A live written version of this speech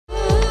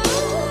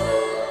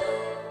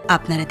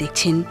আপনারা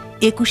দেখছেন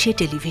একুশে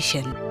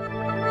টেলিভিশন।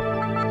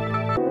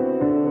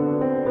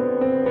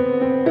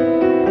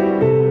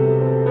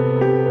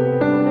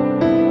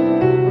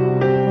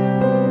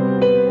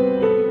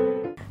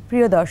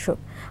 প্রিয় দর্শক,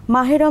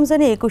 মাহে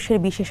রমজানে একুশের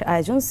বিশেষ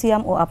আয়োজন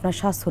সিয়াম ও আপনার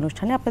স্বাস্থ্য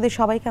অনুষ্ঠানে আপনাদের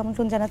সবাইকে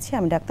আমন্ত্রণ জানাচ্ছি।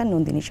 আমি ডাক্তার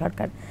নন্দিনী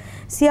সরকার।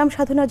 সিয়াম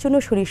সাধনার জন্য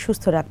শরীর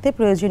সুস্থ রাখতে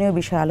প্রয়োজনীয়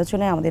বিষয়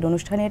আলোচনায় আমাদের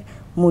অনুষ্ঠানের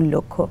মূল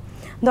লক্ষ্য।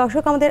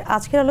 দর্শক, আমাদের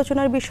আজকের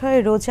আলোচনার বিষয়ে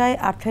রোজায়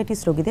আর্থ্রাইটিস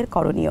রোগীদের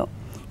করণীয়।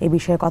 এই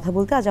বিষয়ে কথা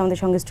বলতে আজ আমাদের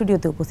সঙ্গে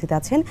স্টুডিওতে উপস্থিত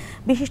আছেন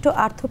বিশিষ্ট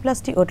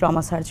আর্থোপ্লাস্টি ও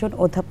ট্রমা সার্জন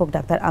অধ্যাপক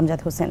ডাক্তার আমজাদ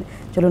হোসেন।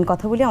 চলুন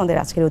কথা বলি আমাদের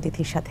আজকের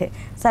অতিথির সাথে।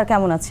 স্যার,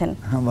 কেমন আছেন?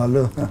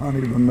 ভালো,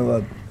 অনেক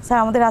ধন্যবাদ। স্যার,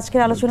 আমাদের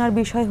আজকের আলোচনার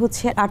বিষয়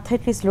হচ্ছে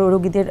আর্থ্রাইটিস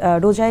রোগীদের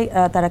রোজায়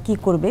তারা কি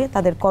করবে,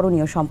 তাদের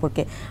করণীয়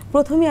সম্পর্কে।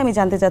 প্রথমে আমি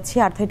জানতে চাচ্ছি,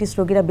 আর্থ্রাইটিস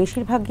রোগীরা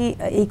বেশিরভাগই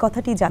এই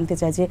কথাটি জানতে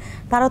চায় যে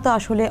তারা তো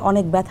আসলে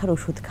অনেক ব্যথার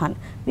ওষুধ খান,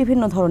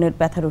 বিভিন্ন ধরনের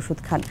ব্যথার ওষুধ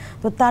খান,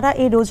 তো তারা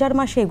এই রোজার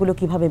মাসে এগুলো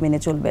কিভাবে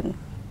মেনে চলবেন?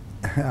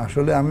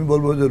 আসলে আমি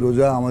বলবো যে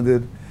রোজা আমাদের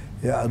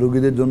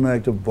রোগীদের জন্য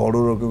একটা বড়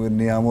রকমের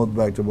নিয়ামত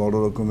বা একটা বড়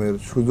রকমের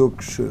সুযোগ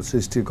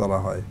সৃষ্টি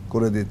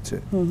করে দিচ্ছে।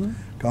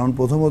 কারণ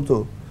প্রথমত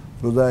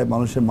রোজায়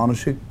মানুষের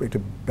মানসিক একটা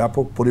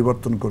ব্যাপক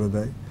পরিবর্তন করে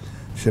দেয়।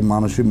 সে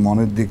মানসিক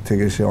মনের দিক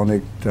থেকে সে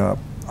অনেকটা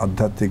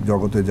আধ্যাত্মিক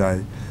জগতে যায়।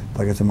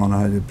 তার কাছে মনে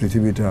হয় যে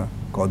পৃথিবীটা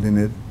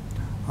কদিনের,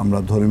 আমরা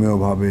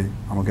ধর্মীয়ভাবে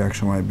আমাকে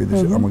একসময়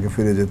বিদেশে আমাকে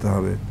ফিরে যেতে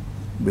হবে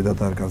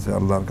বিধাতার কাছে,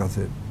 আল্লাহর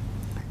কাছে।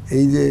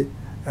 এই যে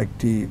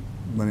একটি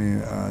মানে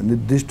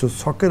নির্দিষ্ট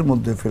শখের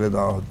মধ্যে ফেলে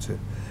দেওয়া হচ্ছে,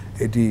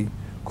 এটি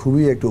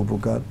খুবই একটা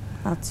উপকার।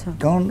 আচ্ছা,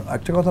 কারণ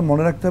একটা কথা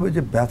মনে রাখতে হবে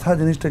যে ব্যথা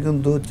জিনিসটা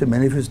কিন্তু হচ্ছে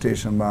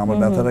ম্যানিফেস্টেশন, বা আমার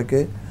ব্যথাটাকে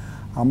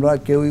আমরা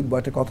কেউই,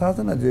 একটা কথা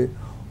আছে না যে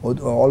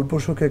অল্প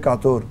সুখে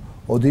কাতর,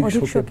 অধিক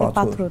সুখে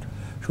পাথর।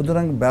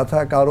 সুতরাং ব্যথা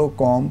কারো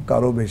কম,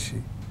 কারো বেশি।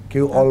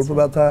 কেউ অল্প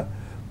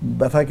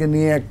ব্যথাকে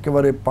নিয়ে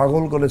একেবারে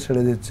পাগল করে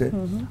ছেড়ে দিচ্ছে,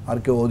 আর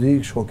কেউ অধিক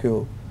শোকেও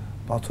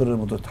পাথরের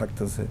মতো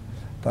থাকতেছে।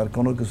 তার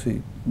কোনো কিছুই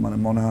মানে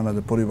মনে হয় না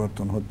যে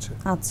পরিবর্তন হচ্ছে।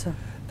 আচ্ছা,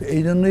 তো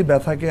এই জন্যই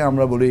ব্যথাকে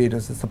আমরা বলি এটা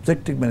হচ্ছে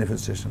সাবজেক্টিভ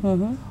ম্যানিফেস্টেশন।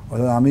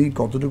 অর্থাৎ আমি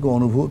কতটুকু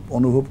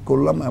অনুভব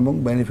করলাম এবং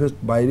ম্যানিফেস্ট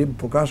বাইরে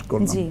প্রকাশ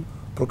করলাম,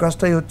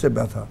 প্রকাশটাই হচ্ছে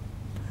ব্যথা।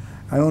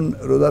 এখন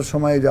রোজার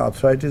সময় যে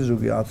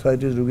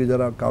আর্থ্রাইটিস রোগী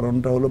যারা,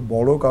 কারণটা হলো,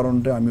 বড়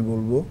কারণটা আমি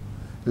বলবো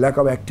lack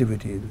of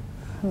activity.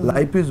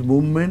 Life is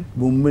movement,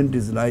 movement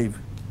is life.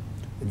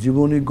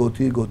 জীবনই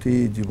গতি, গতি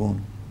জীবন।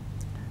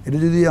 এটা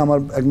যদি আমার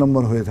এক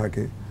নম্বর হয়ে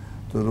থাকে,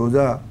 তো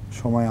রোজা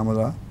সময়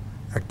আমরা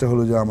একটা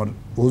হলো যে আমার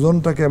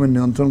ওজনটাকে আমি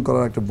নিয়ন্ত্রণ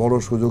করার একটা বড়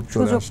সুযোগ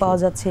পাওয়া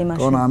যাচ্ছে।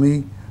 কারণ আমি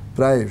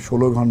প্রায়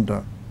 16 ঘন্টা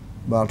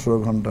বা 18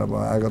 ঘন্টা বা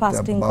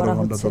 12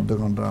 ঘন্টা 14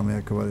 ঘন্টা আমি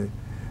একেবারে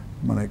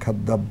মানে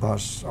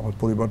খাদ্যাভ্যাস আমার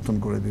পরিবর্তন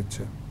করে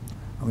দিচ্ছে।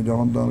 আমি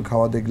যখন তখন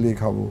খাওয়া দেখলেই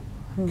খাবো,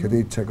 খেতে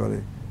ইচ্ছা করে,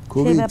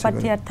 খুবই ইচ্ছা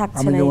করে।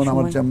 আমি যেমন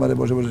আমার চেম্বারে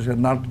বসে বসে সে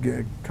নাট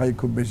খাই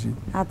খুব বেশি।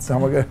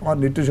 আমাকে আমার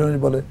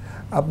নিউট্রিশনিস্ট বলে,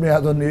 আপনি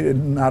এত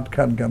নাট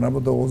খান কেন,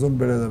 আমার তো ওজন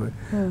বেড়ে যাবে।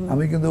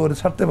 আমি কিন্তু ওটা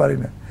ছাড়তে পারি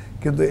না।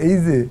 কিন্তু এই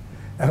যে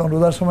এখন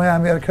রোজার সময়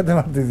আমি আর খেতে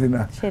পারতেছি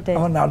না,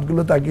 আমার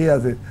নাটগুলো তাকিয়ে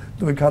আছে,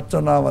 তুমি খাচ্ছ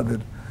না আমাদের।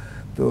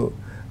 তো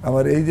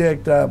আমার এই যে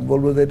একটা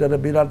বলবো যে এটা একটা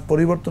বিরাট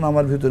পরিবর্তন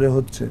আমার ভিতরে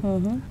হচ্ছে।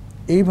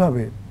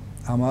 এইভাবে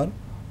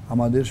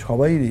আমাদের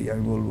সবাইরই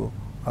আমি বলবো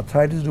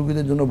আর্থ্রাইটিস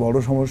রোগীদের জন্য বড়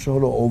সমস্যা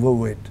হলো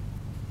ওভারওয়েট,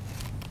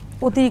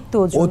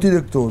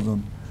 অতিরিক্ত ওজন।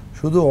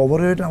 শুধু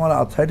ওভারওয়েট আমার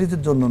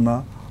আর্থ্রাইটিসের জন্য না,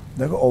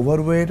 দেখো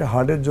ওভারওয়েট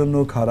হার্টের জন্য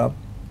খারাপ,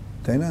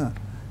 তাই না?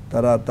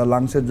 তার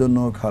লাংসের জন্য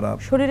খারাপ,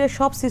 শরীরের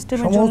সব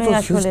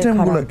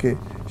সিস্টেমগুলোকে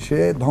সে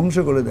ধ্বংস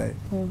করে দেয়,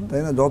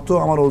 তাই না? যত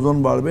আমার ওজন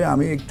বাড়বে,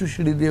 আমি একটু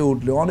সিঁড়ি দিয়ে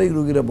উঠলে, অনেক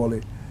রোগীরা বলে,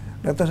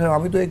 ডাক্তার সাহেব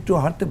আমি তো একটু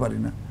হাঁটতে পারি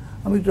না,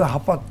 আমি একটু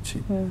হাঁপাচ্ছি।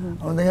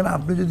 দেখেন,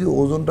 আপনি যদি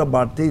ওজনটা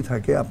বাড়তেই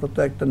থাকে, আপনার তো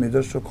একটা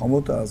নিজস্ব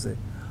ক্ষমতা আছে,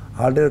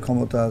 হার্টের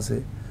ক্ষমতা আছে,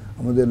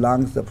 আমাদের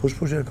লাংস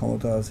ফুসফুসের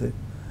ক্ষমতা আছে,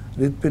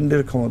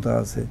 হৃৎপিণ্ডের ক্ষমতা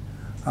আছে,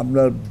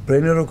 আপনার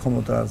ব্রেনেরও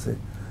ক্ষমতা আছে।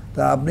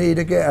 তা আপনি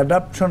এটাকে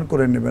অ্যাডাপশন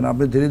করে নেবেন।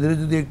 আপনি ধীরে ধীরে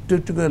যদি একটু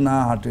একটু করে না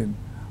হাঁটেন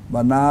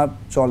বা না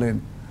চলেন,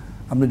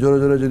 আপনি জোরে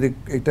জোরে যদি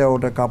এটা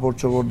ওটা কাপড়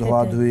চোপড়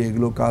ধোয়া ধুয়ে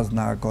এগুলো কাজ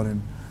না করেন,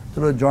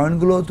 তাহলে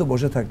জয়েন্টগুলোও তো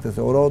বসে থাকতেছে,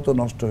 ওরাও তো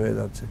নষ্ট হয়ে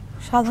যাচ্ছে।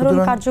 সাধারণ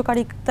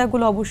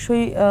কার্যকারিতাগুলো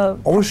অবশ্যই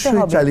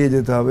চালিয়ে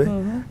যেতে হবে।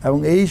 এবং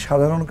এই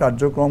সাধারণ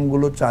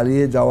কার্যক্রমগুলো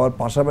চালিয়ে যাওয়ার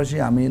পাশাপাশি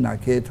আমি না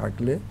খেয়ে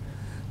থাকলে,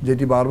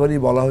 যেটি বারবারই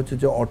বলা হচ্ছে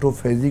যে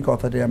অটোফেজি,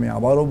 কথাটি আমি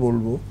আবারও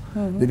বলবো,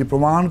 যেটি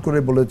প্রমাণ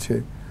করে বলেছে,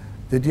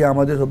 যেটি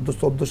আমাদের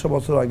 1400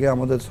 বছর আগে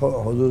আমাদের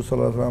হুজুর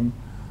সাল্লাল্লাহু আলাইহি ওয়াসাল্লাম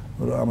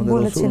আমাদের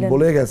রাসূল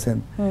বলে গেছেন।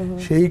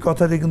 সেই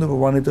কথাটি কিন্তু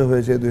প্রমাণিত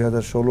হয়েছে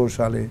 2016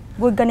 সালে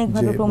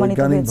বৈজ্ঞানিকভাবে প্রমাণিত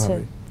হয়েছে।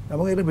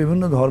 এবং এটা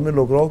বিভিন্ন ধর্মের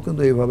লোকরাও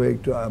কিন্তু এইভাবে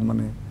একটু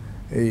মানে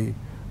এই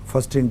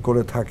ফাস্টিং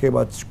করে থাকে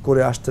বা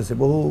করে আসতেছে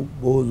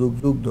বহু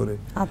যুগ ধরে।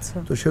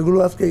 তো সেগুলো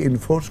আজকে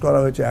ইনফোর্স করা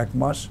হয়েছে, 1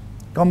 মাস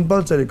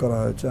কম্পালসারি করা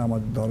হয়েছে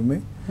আমাদের ধর্মে।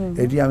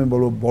 এটি আমি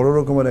বলবো বড়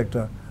রকমের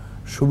একটা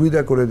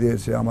সুবিধা করে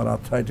দিয়েছে আমার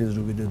আর্থ্রাইটিস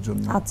রোগীদের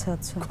জন্য।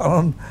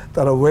 কারণ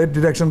তারা ওয়েট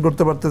ডিরেকশন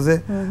করতে পারতেছে,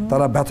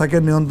 তারা ব্যথাকে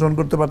নিয়ন্ত্রণ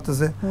করতে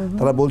পারতেছে।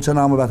 তারা বলছে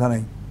না আমার ব্যথা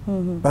নেই,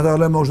 ব্যথা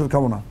হলে আমি ওষুধ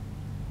খাবো না,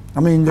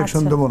 আমি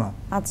ইনজেকশন দেবো না।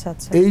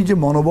 এই যে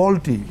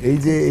মনোবলটি,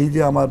 এই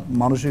যে আমার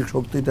মানসিক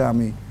শক্তিটা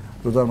আমি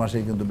রোজার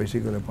মাসেই কিন্তু বেশি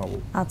করে পাবো।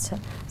 আচ্ছা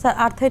স্যার,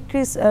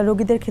 আর্থ্রাইটিস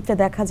রোগীদের ক্ষেত্রে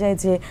দেখা যায়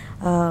যে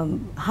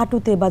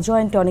হাঁটুতে বা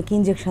জয়েন্টে অনেক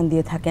ইনজেকশন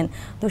দিয়ে থাকেন,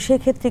 তো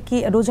সেক্ষেত্রে কি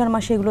রোজার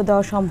মাসে এগুলো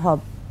দেওয়া সম্ভব?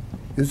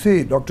 ইউসি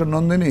ডক্টর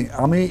নন্দিনী,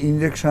 আমি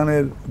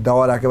ইনজেকশনের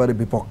দেওয়ার একেবারে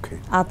বিপক্ষে।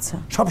 আচ্ছা,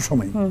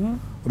 সবসময়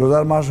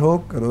রোজার মাস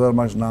হোক রোজার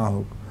মাস না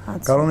হোক,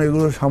 কারণ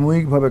এগুলো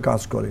সাময়িকভাবে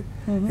কাজ করে।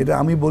 এটা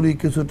আমি বলি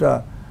কিছুটা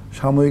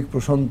সাময়িক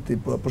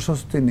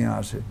প্রশস্তি নিয়ে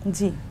আসে।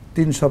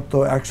 3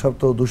 সপ্তাহ, 1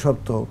 সপ্তাহ, 2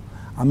 সপ্তাহ।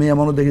 আমি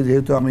এমনও দেখি,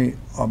 যেহেতু আমি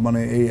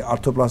মানে এই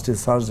আর্থোপ্লাস্টিক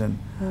সার্জন,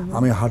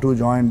 আমি হাঁটু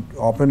জয়েন্ট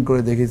ওপেন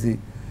করে দেখেছি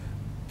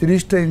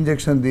 30টা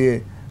ইনজেকশন দিয়ে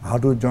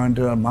হাঁটুর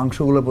জয়েন্টের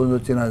মাংসগুলো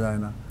পর্যন্ত চেনা যায়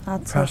না।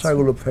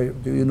 ফ্যাসাগুলো,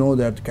 you know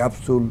that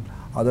capsule,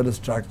 other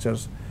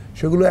structures,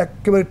 সেগুলো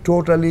একেবারে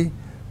টোটালি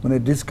মানে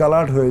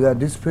ডিসকালার্ড হয়ে যায়,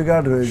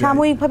 ডিসফিগার্ড হয়ে যায়।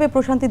 সাময়িকভাবে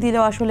প্রশান্তি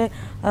দিলেও আসলে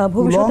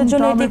ভবিষ্যতের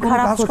জন্য এটি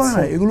খারাপ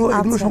হচ্ছে। এগুলো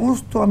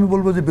সমস্ত আমি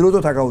বলবো যে বিরত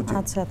থাকা উচিত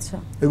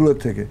এগুলোর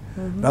থেকে।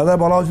 দাদা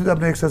বলা উচিত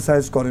আপনি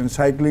এক্সারসাইজ করেন,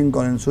 সাইক্লিং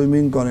করেন,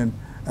 সুইমিং করেন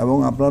এবং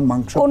আপনার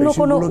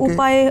মাংসপেশিগুলোকে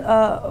উপায়ে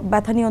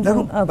ব্যথা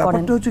নিয়ন্ত্রণ করেন।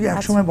 ব্যাপারটা হচ্ছে কি,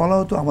 একসময় বলা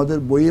হতো, আমাদের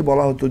বইয়ে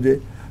বলা হতো যে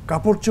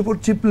কাপড় চোপড়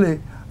চিপলে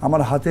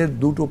আমার হাতের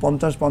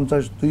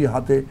 50 দুই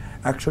হাতে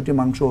 100টি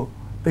মাংস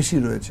পেশি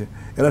রয়েছে,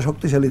 এরা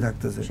শক্তিশালী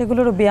থাকতেছে,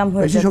 সেগুলোরও ব্যায়াম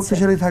হয়ে যাচ্ছে। বেশি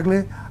শক্তিশালী থাকলে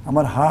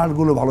আমার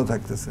হাড়গুলো ভালো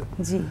থাকতেছে।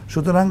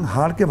 সুতরাং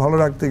হাড়কে ভালো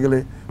রাখতে গেলে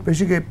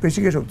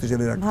পেশিকে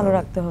শক্তিশালী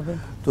রাখতে হবে।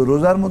 তো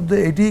রোজার মধ্যে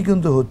এটিই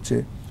কিন্তু হচ্ছে,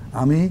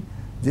 আমি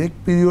যে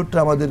পিরিয়ডটা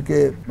আমাদেরকে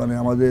মানে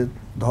আমাদের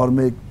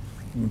ধর্মে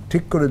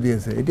ঠিক করে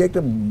দিয়েছে, এটি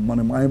একটা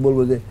মানে আমি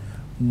বলবো যে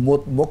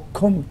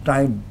মোক্ষম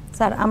টাইম।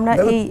 স্যার, আমরা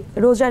এই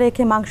রোজা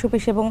রেখে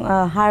মাংসপেশি এবং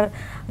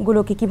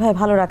হাড়গুলোকে কিভাবে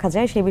ভালো রাখা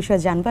যায় সেই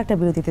বিষয়ে জানবো। একটা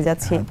বিরতিতে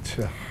যাচ্ছি।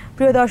 আচ্ছা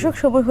প্রিয় দর্শক,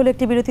 সময় হলো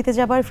একটি বিরতিতে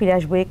যাবার, ফিরে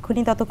আসবো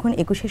এক্ষুনি, ততক্ষণ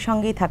একুশের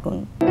সঙ্গেই থাকুন।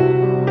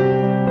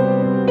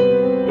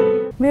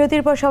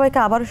 বিরতির পর সবাইকে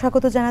আবারও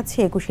স্বাগত জানাচ্ছি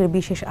একুশের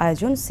বিশেষ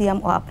আয়োজন সিয়াম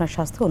ও আপনার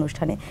স্বাস্থ্য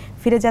অনুষ্ঠানে।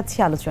 ফিরে যাচ্ছি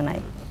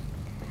আলোচনায়।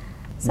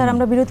 স্যার,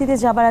 আমরা বিরতিতে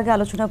যাবার আগে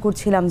আলোচনা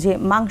করছিলাম যে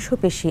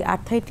মাংসপেশি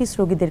আর্থ্রাইটিস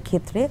রোগীদের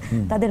ক্ষেত্রে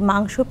তাদের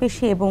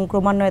মাংসপেশি এবং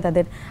ক্রমান্বয়ে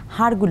তাদের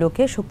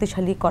হাড়গুলোকে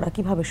শক্তিশালী করা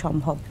কিভাবে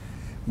সম্ভব।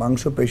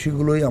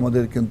 মাংসপেশিগুলোই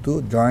আমাদের কিন্তু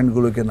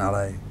জয়েন্টগুলোকে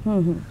নাড়ায়।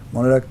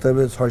 মনে রাখতে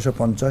হবে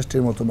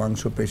 650টির মতো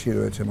মাংসপেশি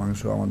রয়েছে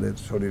আমাদের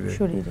শরীরে,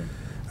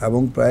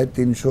 এবং প্রায়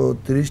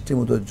 330টির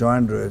মতো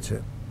জয়েন্ট রয়েছে,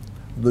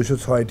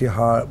 206টি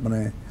হাড় মানে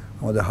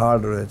আমাদের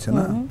হাড় রয়েছে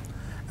না।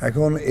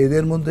 এখন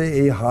এদের মধ্যে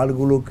এই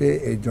হাড়গুলোকে,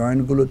 এই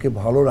জয়েন্টগুলোকে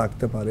ভালো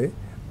রাখতে পারে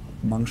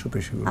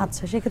মাংসপেশিগুলো।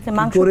 আচ্ছা, সেক্ষেত্রে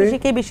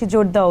মাংসপেশিকে বেশি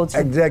জোর দেওয়া উচিত।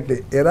 এক্স্যাক্টলি,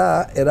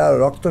 এরা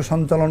রক্ত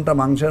সঞ্চালনটা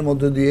মাংসের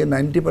মধ্যে দিয়ে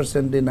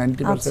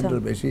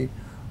 90%-90%-এর বেশি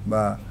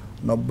বা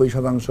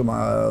 90%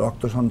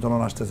 রক্ত সঞ্চালন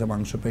আসতেছে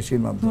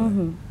মাংসপেশির মাধ্যমে।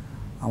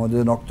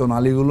 আমাদের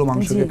রক্তনালীগুলো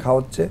মাংসকে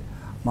খাওয়াচ্ছে,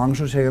 মাংস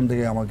সেখান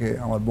থেকে আমাকে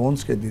আমার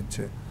বোনসকে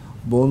দিচ্ছে,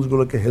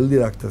 বোনসগুলোকে হেলদি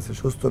রাখতেছে,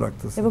 সুস্থ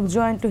রাখতেছে, এবং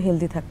জয়েন্টও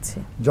হেলদি থাকছে।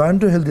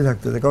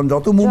 কারণ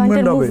যত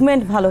মুভমেন্ট হবে,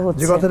 ভালো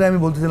হচ্ছে। যে কথাটা আমি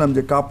বলতেছিলাম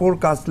যে কাপড়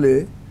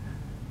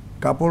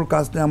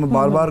কাচলে আমি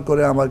বারবার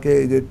করে আমাকে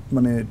এই যে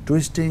মানে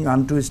টুইস্টিং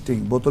আনটুইস্টিং,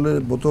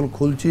 বোতল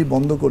খুলছি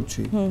বন্ধ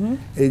করছি,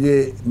 এই যে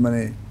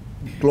মানে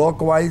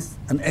ক্লকওয়াইজ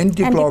এন্ড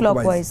অ্যান্টি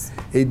ক্লকওয়াইজ,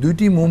 এই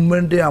দুইটি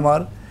মুভমেন্টে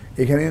আমার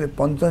এখানে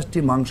 50টি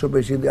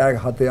মাংসপেশি এক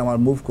হাতে আমার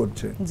মুভ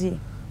করছে।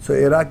 সো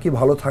এরা কি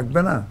ভালো থাকবে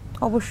না?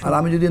 অবশ্যই। আর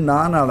আমি যদি না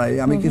নাড়াই,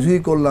 আমি কিছুই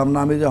করলাম না,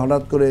 আমি যে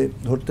হঠাৎ করে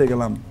ধরতে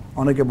গেলাম,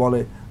 অনেকে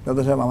বলে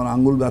দাদা সাহেব আমার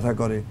আঙ্গুল ব্যথা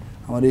করে,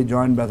 আমার এই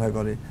জয়েন্ট ব্যথা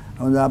করে।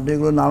 আপনি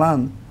এগুলো নাড়ান,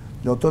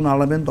 যত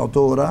নাড়াবেন তত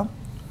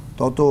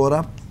ওরা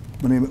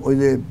মানে ওই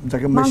যে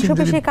যাকে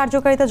মাংসপেশির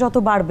কার্যকারিতা যত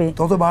বাড়বে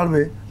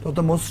তত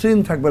মসৃণ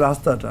থাকবে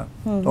রাস্তাটা,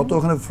 তত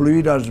ওখানে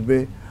ফ্লুইড আসবে,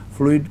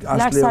 ফ্লুইড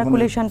আসলে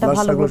সার্কুলেশনটা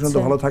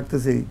ভালো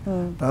থাকতেছেই,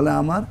 তাহলে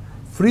আমার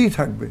ফ্রি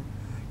থাকবে।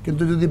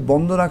 কিন্তু যদি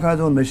বন্ধ রাখা হয়,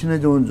 যেমন মেশিনে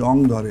যেমন জং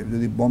ধরে,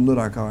 যদি বন্ধ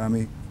রাখা হয়,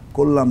 আমি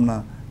করলাম না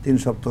 3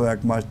 সপ্তাহ,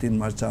 1 মাস, 3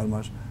 মাস, 4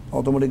 মাস,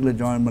 অটোমেটিক্যালি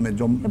জয়েন্ট মানে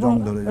জং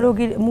ধরে যায়,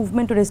 রোগীর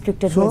মুভমেন্ট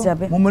রেস্ট্রিক্টেড হয়ে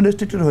যাবে।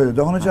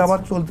 যখন এসে আবার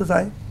চলতে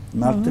চায়,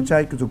 নাড়তে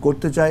চাই, কিছু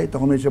করতে চাই,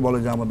 তখন এসে বলে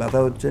যে আমার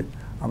ব্যথা হচ্ছে,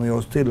 আমি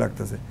অস্থির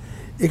লাগতেছে।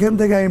 এখান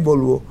থেকে আমি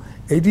বলবো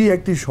এটি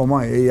একটি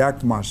সময়, এই 1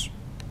 মাস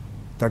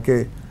তাকে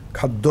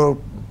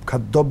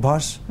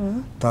খাদ্যাভ্যাস,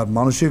 তার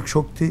মানসিক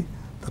শক্তি,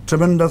 তার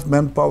ট্রেমেন্ডাস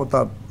ম্যান পাওয়ার,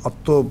 তার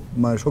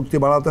শক্তি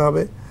বাড়াতে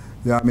হবে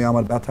যে আমি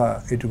আমার ব্যথা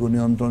এটুকু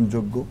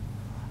নিয়ন্ত্রণযোগ্য,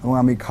 এবং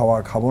আমি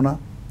খাবো না,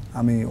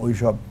 আমি ওই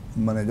সব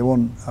মানে যেমন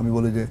আমি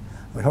বলি যে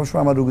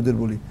সবসময় আমার রোগীদের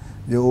বলি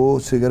যে ও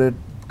সিগারেট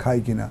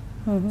খায় কিনা,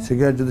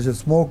 সিগারেট যদি সে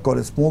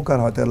স্মোকার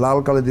হয় তাহলে লাল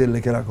কালি দিয়ে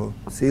লিখে রাখো,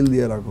 সিল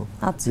দিয়ে রাখো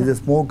যে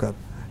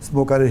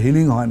স্মোকারের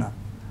হিলিং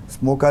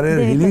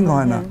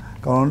হয় না,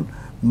 কারণ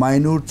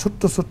মাইনুট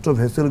ছোট্ট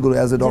ভেসেলগুলো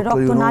অ্যাজ এ ডক্টর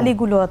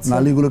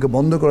নালীগুলোকে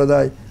বন্ধ করে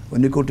দেয় ওই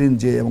নিকোটিন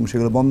যে, এবং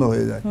সেগুলো বন্ধ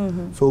হয়ে যায়,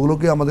 সো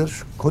ওগুলোকে আমাদের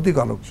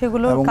ক্ষতিকারক,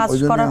 এবং ওই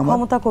জন্য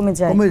ক্ষমতা কমে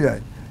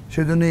যায়,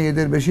 সেজন্য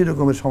এদের বেশি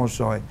রকমের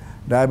সমস্যা হয়।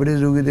 ডায়াবেটিস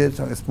রোগীদের,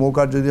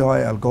 স্মোকার যদি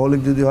হয়,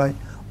 অ্যালকোহলিক যদি হয়,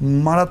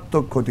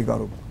 মারাত্মক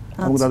ক্ষতিকারক,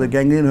 এবং তাদের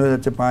গ্যাংগ্রিন হয়ে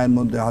যাচ্ছে পায়ের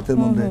মধ্যে, হাতের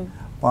মধ্যে,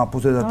 পা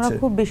পুষে যাচ্ছে,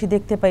 খুব বেশি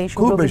দেখতে পাই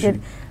রোগীদের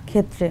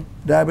ক্ষেত্রে।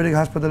 ডায়াবেটিক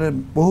হাসপাতালে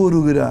বহু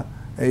রোগীরা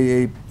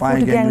এই পায়ে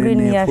গ্যাংগ্রিন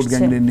নিয়ে, ফুট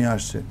গ্যাংগ্রিন নিয়ে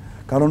আসছে।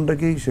 কারণটা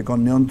কি? সে কোন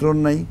নিয়ন্ত্রণ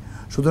নাই,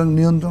 সুতরাং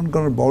নিয়ন্ত্রণ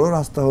করার বড়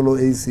রাস্তা হলো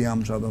এই সিয়াম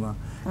সাধনা।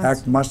 1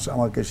 মাস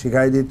আমাকে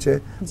শিখাই দিচ্ছে,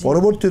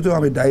 পরবর্তীতে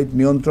আমি ডায়েট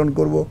নিয়ন্ত্রণ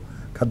করব,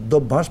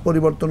 খাদ্যাভ্যাস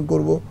পরিবর্তন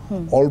করব,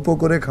 অল্প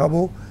করে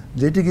খাবো,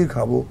 যেটিকে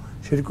খাবো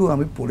সেটুকু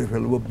আমি পড়ে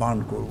ফেলবো, বার্ন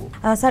করব।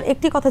 স্যার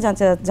একটি কথা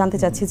জানতে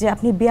চাচ্ছি যে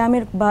আপনি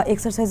ব্যায়ামের বা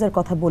এক্সারসাইজের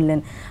কথা বললেন,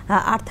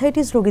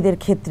 আর্থ্রাইটিস রোগীদের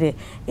ক্ষেত্রে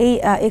এই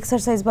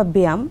এক্সারসাইজ বা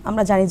ব্যায়াম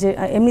আমরা জানি যে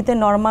এমনিতে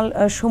নর্মাল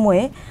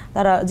সময়ে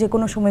তারা যে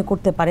কোনো সময়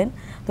করতে পারেন,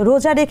 তো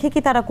রোজা রেখে কি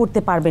তারা করতে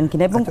পারবেন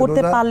কিনা এবং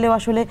করতে পারলেও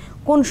আসলে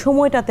কোন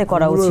সময়টাতে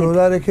করা উচিত?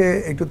 রোজা রেখে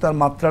একটু তার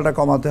মাত্রাটা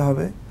কমাতে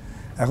হবে।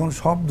 এখন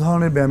সব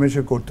ধরনের ব্যায়াম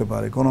সে করতে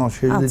পারে, কোনো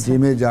সে যদি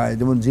জিমে যায়,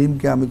 যেমন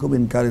জিমকে আমি খুব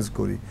এনকারেজ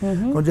করি,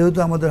 কারণ যেহেতু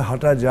আমাদের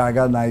হাঁটার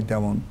জায়গা নাই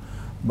তেমন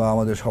বা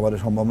আমাদের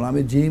সবার সম্ভব না।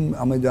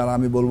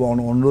 আমি বলবো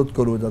অনুরোধ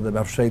করবো যাদের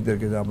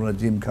ব্যবসায়ীদেরকে যে আপনারা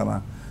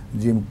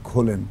জিম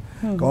খোলেন,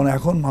 কারণ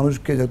এখন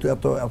মানুষকে যেহেতু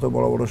এত এত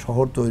বড় বড়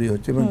শহর তৈরি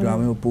হচ্ছে এবং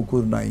গ্রামেও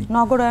পুকুর নাই,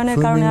 নগরায়নের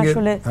কারণে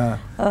আসলে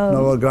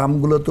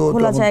গ্রামগুলো তো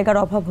জায়গার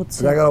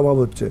অভাব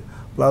হচ্ছে।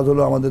 প্লাস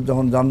হলো আমাদের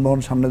যখন যানবাহন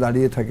সামনে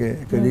দাঁড়িয়ে থাকে,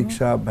 একটা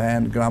রিক্সা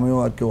ভ্যান, গ্রামেও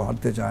আর কেউ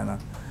হাঁটতে চায় না,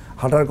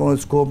 হাঁটার কোনো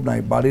স্কোপ নাই,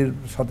 বাড়ির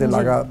সাথে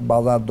লাগা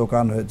বাজার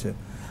দোকান হয়েছে।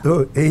 তো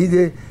এই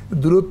যে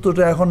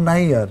দূরত্বটা এখন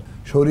নাই। আর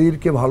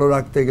শরীরকে ভালো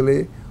রাখতে গেলে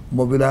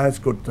মোবিলাইজ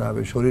করতে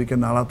হবে, শরীরকে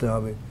নাড়াতে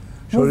হবে,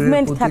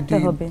 শরীরের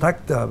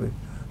থাকতে হবে।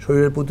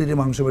 শরীরের প্রতিটি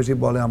মাংসপেশি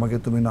বলে আমাকে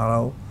তুমি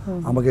নাড়াও,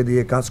 আমাকে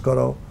দিয়ে কাজ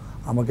করাও,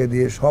 আমাকে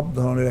দিয়ে সব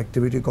ধরনের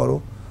অ্যাক্টিভিটি করো,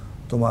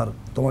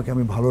 তোমাকে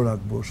আমি ভালো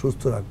রাখবো,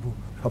 সুস্থ রাখবো।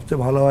 সবচেয়ে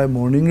ভালো হয়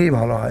মর্নিংয়েই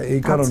ভালো হয়,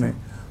 এই কারণে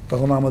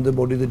তখন আমাদের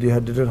বডিতে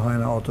ডিহাইড্রেটেড হয়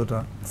না অতটা।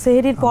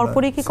 সেহরির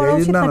পরপরই কি করা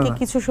উচিত নাকি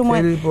কিছু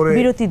সময়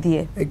বিরতি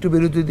দিয়ে? একটু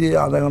বিরতি দিয়ে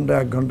আধা ঘন্টা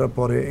 1 ঘন্টা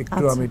পরে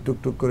একটু আমি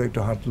টুকটুক করে একটু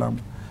হাঁটলাম,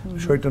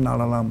 শরীরটা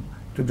নাড়ালাম,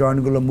 একটু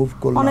জয়েন্টগুলো মুভ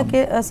করলাম। অনেকে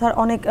স্যার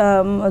অনেক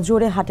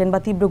জোরে হাঁটেন বা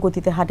তীব্র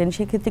গতিতে হাঁটেন,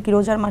 সেক্ষেত্রে কি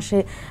রোজার মাসে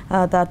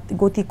তার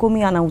গতি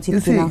কমিয়ে আনা উচিত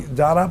কিনা?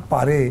 যারা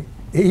পারে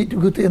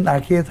এইটুকুতে না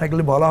খেয়ে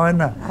থাকলে বলা হয়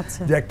না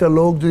যে একটা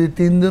লোক যদি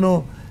 3 দিনও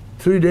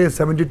 3 days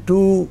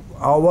 72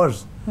 hours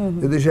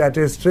যদি সে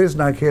একটা স্ট্রেস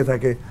না খেয়ে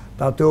থাকে,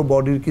 তাতেও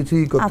বডির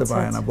কিছুই করতে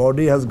পারে না।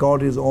 Body has got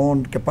his own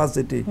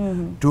capacity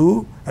to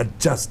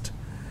adjust.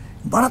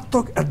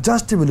 মারাত্মক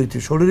অ্যাডজাস্টেবিলিটি,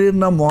 শরীরের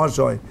নাম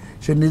মহাশয়,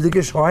 সে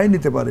নিজেকে সহায়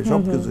নিতে পারে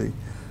সব কিছুই।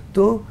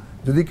 তো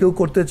যদি কেউ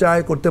করতে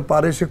চায়, করতে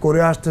পারে, সে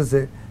করে আসতেছে,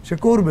 সে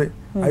করবে।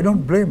 আই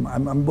ডোন্ট ব্লেম,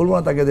 আমি বলবো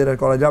না তাকে যেটা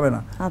করা যাবে না,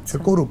 সে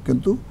করুক,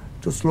 কিন্তু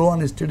একটু স্লো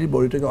অ্যান্ড স্টেডি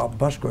বডিটাকে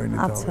অভ্যাস করে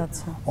নিতে হবে,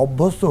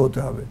 অভ্যস্ত হতে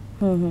হবে,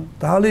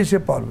 তাহলেই সে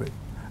পারবে।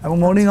 এবং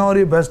মর্নিং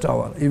আওয়ারই বেস্ট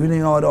আওয়ার, ইভিনিং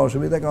আওয়ারে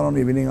অসুবিধা, কারণ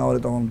ইভিনিং আওয়ারে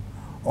তখন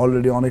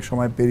অলরেডি অনেক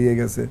সময় পেরিয়ে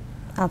গেছে,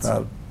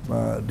 তার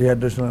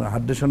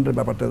হাইড্রেশনের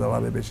ব্যাপারটা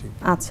দাঁড়াবে বেশি।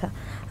 আচ্ছা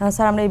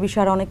স্যার, আমরা এই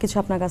বিষয়ে অনেক কিছু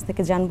আপনার কাছ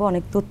থেকে জানবো,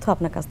 অনেক তথ্য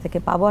আপনার কাছ থেকে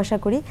পাবো আশা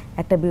করি।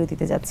 একটা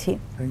বিরতিতে যাচ্ছি।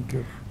 থ্যাংক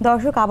ইউ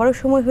দর্শক, আবারও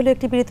সময় হলো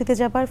একটি বিরতিতে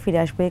যাবার, ফিরে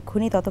আসবো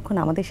এক্ষুনি, ততক্ষণ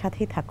আমাদের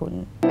সাথেই থাকুন।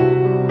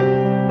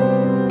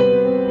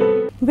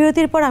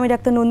 বিরতির পর আমি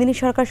ডাক্তার নন্দিনী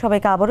সরকার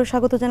সবাইকে আবারও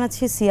স্বাগত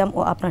জানাচ্ছি সিয়াম ও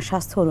আপনার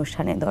স্বাস্থ্য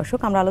অনুষ্ঠানে। দর্শক,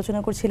 আমরা আলোচনা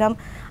করছিলাম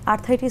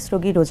আর্থ্রাইটিস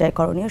রোগী রোজায়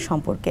করণীয়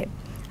সম্পর্কে।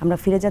 আমরা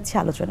ফিরে যাচ্ছি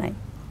আলোচনায়।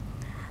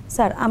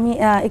 স্যার, আমি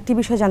একটি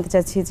বিষয় জানতে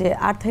চাচ্ছি যে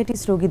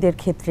আর্থ্রাইটিস রোগীদের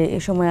ক্ষেত্রে এ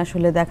সময়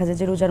আসলে দেখা যায়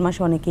যে রোজার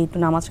মাসে অনেকেই একটু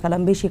নামাজ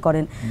কালাম বেশি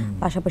করেন,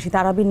 পাশাপাশি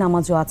তারাবির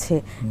নামাজও আছে,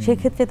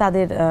 সেক্ষেত্রে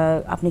তাদের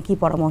আপনি কি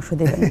পরামর্শ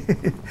দেবেন?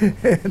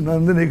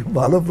 নন্দিনী, খুব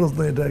ভালো প্রশ্ন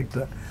এটা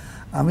একটা।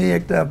 আমি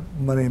একটা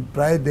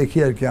প্রায় দেখি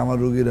আর কি, আমার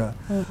রোগীরা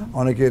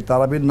অনেকে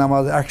তারাবির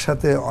নামাজ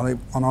একসাথে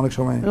অনেক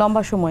সময়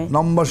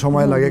লম্বা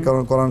সময় লাগে,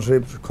 কারণ কোরআন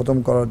শরীফ খতম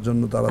করার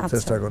জন্য তারা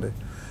চেষ্টা করে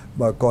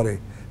বা করে।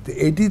 তো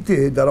এইটিতে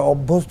যারা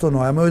অভ্যস্ত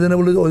নয়, আমি ওই জন্য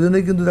বলি, ওই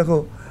জন্যই কিন্তু দেখো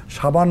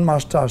শাবান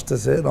মাসটা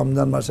আসতেছে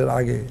রমজান মাসের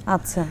আগে।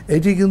 আচ্ছা,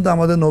 এটি কিন্তু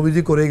আমাদের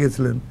নবীজি করে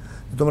গেছিলেন,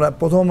 তোমরা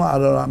প্রথম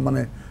আর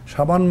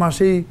শাবান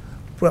মাসেই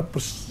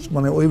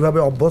ওইভাবে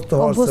অভ্যস্ত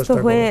হওয়ার চেষ্টা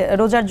করো,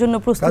 রোজার জন্য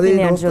প্রস্তুতি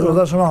নেওয়ার জন্য।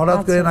 রোজার সময় হঠাৎ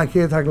করে না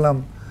খেয়ে থাকলাম,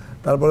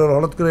 তারপরে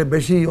হঠাৎ করে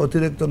বেশি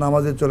অতিরিক্ত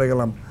নামাজে চলে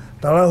গেলাম,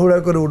 তাড়াহুড়া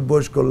করে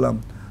উঠবস করলাম,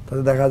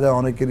 তাতে দেখা যায়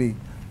অনেকেরই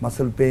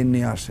মাসেল পেইন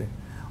নিয়ে আসে,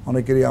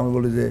 অনেকেরই আমি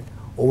বলি যে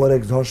ওভার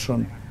এক্সহর্শন,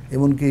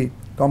 এমনকি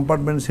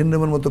কম্পার্টমেন্ট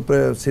সিনড্রোমের মতো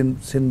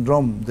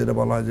সিনড্রোম যেটা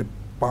বলা হয়, যে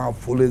পা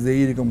ফুলে যে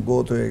এইরকম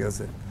গ্রোথ হয়ে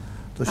গেছে,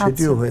 তো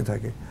সেটিও হয়ে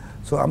থাকে।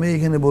 সো আমি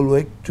এখানে বলবো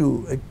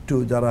একটু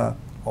যারা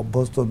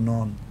অভ্যস্ত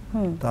নন,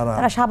 তারা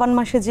শাবান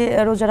মাসে যে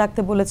রোজা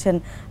রাখতে বলেছেন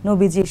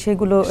নবীজি,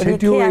 সেগুলো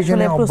রেখে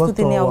আসলে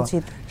প্রস্তুতি নেওয়া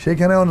উচিত।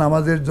 সেখানেও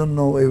নামাজের জন্য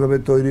এইভাবে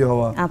তৈরি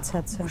হওয়া, আচ্ছা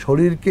আচ্ছা,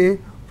 শরীরকে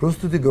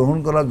প্রস্তুতি গ্রহণ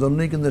করার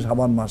জন্যই কিন্তু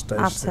শাবান মাসটা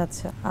এসেছে। আচ্ছা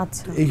আচ্ছা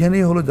আচ্ছা,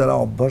 এখানেই হলো যারা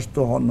অভ্যস্ত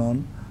নন,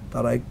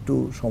 তারা একটু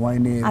সময়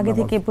নিয়ে আগে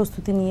থেকে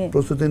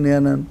প্রস্তুতি নিয়ে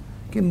নেন,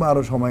 কিংবা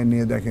আরো সময়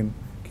নিয়ে দেখেন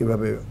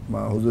কিভাবে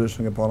হুজুরের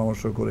সঙ্গে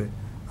পরামর্শ করে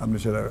আপনি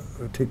সেটা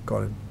ঠিক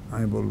করেন।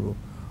 আমি বলবো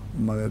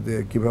যে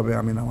কিভাবে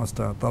আমি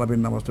নামাজটা,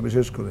 তারাবির নামাজটা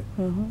বিশেষ করে,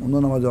 অন্য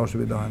নামাজে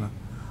অসুবিধা হয় না,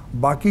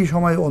 বাকি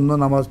সময় অন্য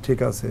নামাজ ঠিক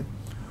আছে।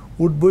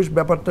 উঠবস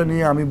ব্যাপারটা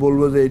নিয়ে আমি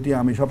বলবো যে এটি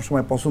আমি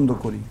সবসময় পছন্দ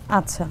করি।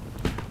 আচ্ছা,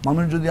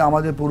 মানুষ যদি,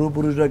 আমাদের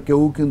পূর্বপুরুষরা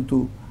কেউ কিন্তু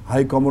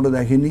হাই কমোডে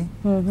দেখেনি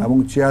এবং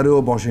চেয়ারেও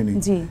বসেনি।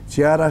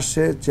 চেয়ার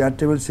আসছে, চেয়ার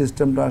টেবিল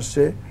সিস্টেমটা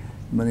আসছে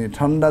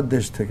ঠান্ডার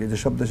দেশ থেকে,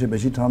 যেসব দেশে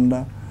বেশি ঠান্ডা,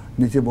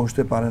 নিচে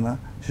বসতে পারে না,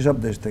 সেসব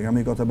দেশ থেকে। আমি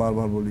এই কথা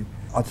বারবার বলি,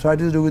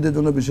 আর্থ্রাইটিস রোগীদের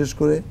জন্য বিশেষ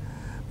করে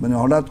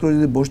হঠাৎ করে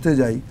যদি বসতে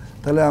যাই,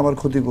 তাহলে আমার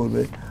ক্ষতি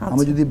করবে।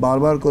 আমি যদি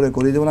বারবার করে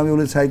করি, যেমন আমি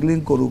বলি সাইক্লিং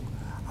করুক,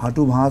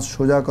 হাঁটু ভাঁজ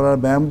সোজা করার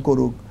ব্যায়াম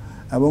করুক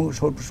এবং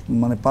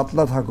মানে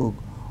পাতলা থাকুক,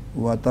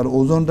 তার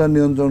ওজনটা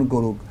নিয়ন্ত্রণ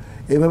করুক,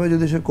 এভাবে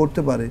যদি সে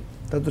করতে পারে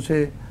তাহলে তো সে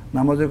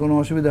নামাজে কোনো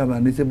অসুবিধা হবে না।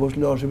 নিচে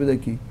বসলে অসুবিধা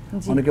কি?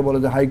 অনেকে বলে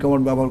যে হাই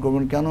কমান্ড ব্যবহার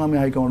করবেন। কেন আমি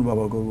হাই কমান্ড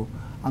ব্যবহার করব?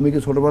 আমি কি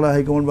ছোটবেলায়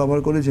হাই কমান্ড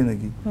ব্যবহার করেছি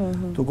নাকি?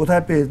 তো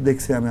কোথায় পেয়ে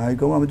দেখছি আমি হাই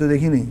কমান্ড? আমি তো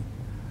দেখিনি।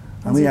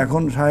 আমি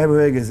এখন সাহেব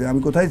হয়ে গেছি, আমি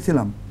কোথায়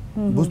ছিলাম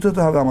বুঝতে তো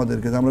হবে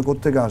আমাদেরকে যে আমরা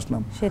কোত্থেকে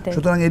আসলাম।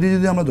 সুতরাং এটি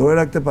যদি আমরা ধরে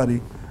রাখতে পারি,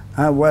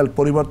 হ্যাঁ ওয়েল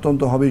পরিবর্তন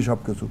তো হবেই সব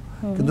কিছু,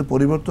 কিন্তু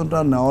পরিবর্তনটা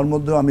নেওয়ার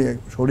মধ্যেও আমি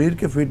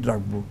শরীরকে ফিট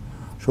রাখবো,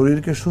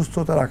 শরীরকে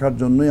সুস্থতা রাখার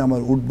জন্যই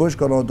আমার উঠবস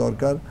করা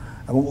দরকার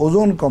এবং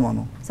ওজন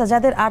কমানো।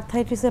 যাদের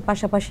আর্থ্রাইটিসের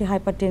পাশাপাশি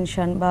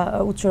হাইপারটেনশন বা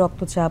উচ্চ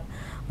রক্তচাপ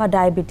বা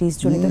ডায়াবেটিস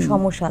জনিত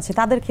সমস্যা আছে,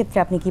 তাদের ক্ষেত্রে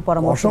আপনি কি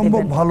পরামর্শ দেবেন?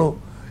 অসম্ভব ভালো।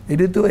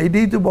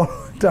 এটাই তো বড়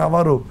একটা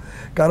আমারও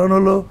কারণ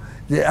হলো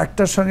যে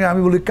একটার সঙ্গে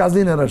আমি বলি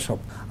কাজিনেরা সব।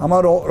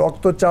 আমার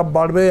রক্তচাপ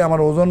বাড়বে, আমার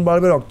ওজন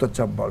বাড়বে,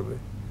 রক্তচাপ বাড়বে,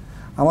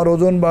 আমার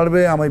ওজন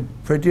বাড়বে, আমি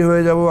ফ্যাটি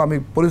হয়ে যাব, আমি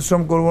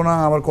পরিশ্রম করব না,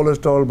 আমার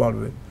কোলেস্টেরল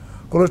বাড়বে।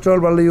 কোলেস্টেরল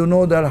বাড়লে ইউ নো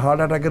দ্যাট হার্ট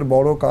অ্যাটাকের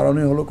বড়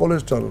কারণই হলো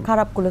কোলেস্টেরল,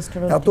 খারাপ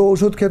কোলেস্টেরল। এত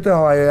ওষুধ খেতে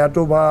হয়, এত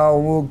বা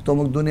অমুক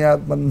তমুক দুনিয়া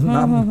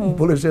নাম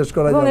বলে শেষ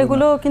করা যাবে না।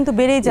 এগুলো কিন্তু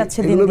বেড়েই যাচ্ছে,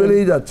 এগুলো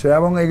বেড়েই যাচ্ছে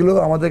এবং এগুলো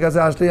আমাদের কাছে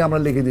আসলেই আমরা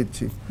লিখে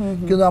দিচ্ছি।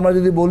 কিন্তু আমরা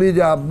যদি বলি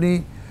যে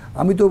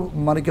আমি তো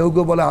মানে কেউ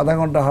বলে আধা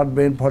ঘন্টা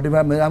হাঁটবেন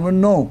 45 মিনিট, আমি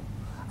নো,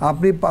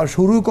 আপনি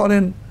শুরু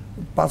করেন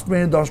 5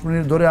 মিনিট 10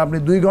 মিনিট ধরে, আপনি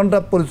 2 ঘন্টা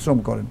পরিশ্রম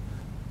করেন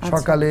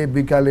সকালে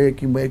বিকালে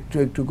কিংবা একটু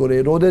একটু করে।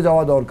 রোদে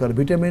যাওয়া দরকার,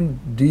 ভিটামিন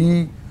ডি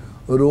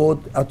রোদ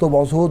এত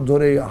বছর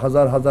ধরে,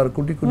 হাজার হাজার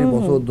কোটি কোটি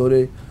বছর ধরে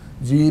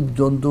জীব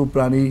জন্তু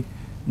প্রাণী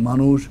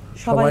মানুষ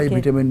সবাই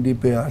ভিটামিন ডি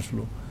পেয়ে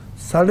আসলো।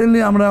 সাডেনলি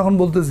আমরা এখন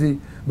বলতেছি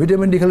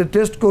ভিটামিন ডি খালি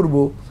টেস্ট করব,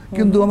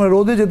 কিন্তু আমরা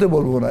রোদে যেতে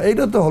বলবো না।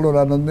 এইটা তো হলো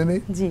না নন্দিনী।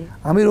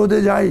 আমি রোদে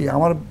যাই,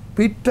 আমার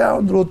পিঠটা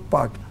রোদ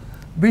পাক,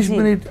 20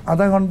 মিনিট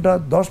আধা ঘন্টা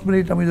 10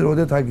 মিনিট আমি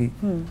রোদে থাকি,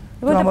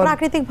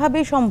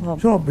 প্রাকৃতিকভাবেই সম্ভব।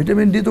 শোনো,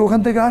 ভিটামিন ডি তো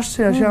ওখান থেকে আসছে,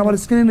 এসে আমার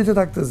স্কিনের নিচে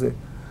থাকতেছে,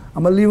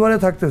 আমার লিভারে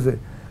থাকতেছে,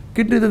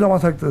 কিডনিতে জমা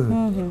থাকতেছে।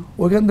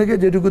 ওইখান থেকে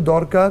যেটুকু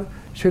দরকার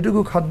সেটুকু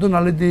খাদ্য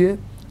নালী দিয়ে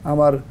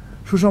আমার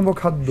সুষম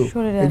খাদ্য,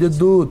 এই যে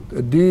দুধ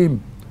ডিম,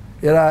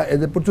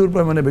 এদের প্রচুর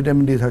পরিমাণে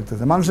ভিটামিন ডি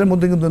থাকতেছে। মাংসের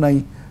মধ্যে কিন্তু নাই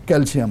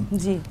ক্যালসিয়াম,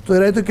 তো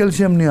এরাই তো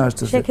ক্যালসিয়াম নিয়ে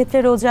আসতেছে। সেক্ষেত্রে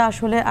রোজা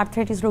আসলে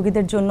আর্থ্রাইটিস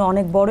রোগীদের জন্য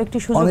অনেক বড় একটি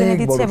সুযোগ এনে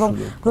দিচ্ছে এবং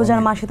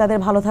রোজার মাসে তাদের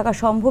ভালো থাকা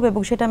সম্ভব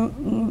এবং সেটা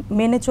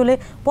মেনে চলে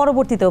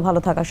পরবর্তীতেও ভালো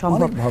থাকা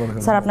সম্ভব।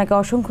 স্যার, আপনাকে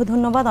অসংখ্য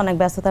ধন্যবাদ, অনেক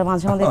ব্যস্ততার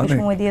মাঝে আমাদেরকে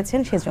সময় দিয়েছেন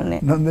সেজন্য।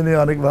 নন্দিনী,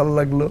 অনেক ভালো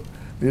লাগলো,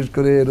 বিশেষ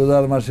করে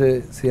রোজার মাসে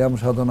সিয়াম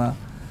সাধনা,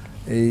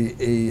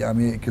 এই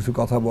আমি কিছু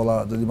কথা বলা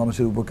যদি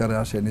মানুষের উপকারে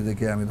আসে,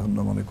 নিজেকে আমি ধন্য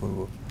মনে করব।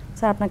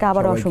 স্যার, আপনাকে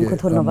আবার অসংখ্য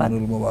ধন্যবাদ।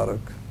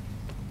 মুবারক।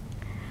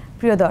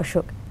 প্রিয়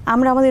দর্শক,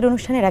 আমরা আমাদের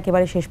অনুষ্ঠানের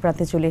একেবারে শেষ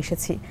প্রান্তে চলে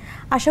এসেছি।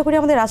 আশা করি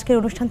আমাদের আজকের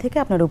অনুষ্ঠান থেকে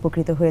আপনারা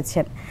উপকৃত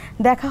হয়েছেন।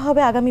 দেখা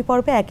হবে আগামী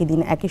পর্বে একই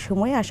দিন একই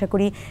সময়ে। আশা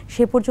করি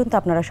সে পর্যন্ত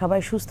আপনারা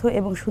সবাই সুস্থ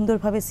এবং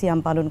সুন্দরভাবে সিয়াম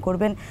পালন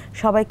করবেন।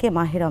 সবাইকে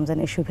মাহে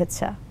রমজানের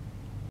শুভেচ্ছা।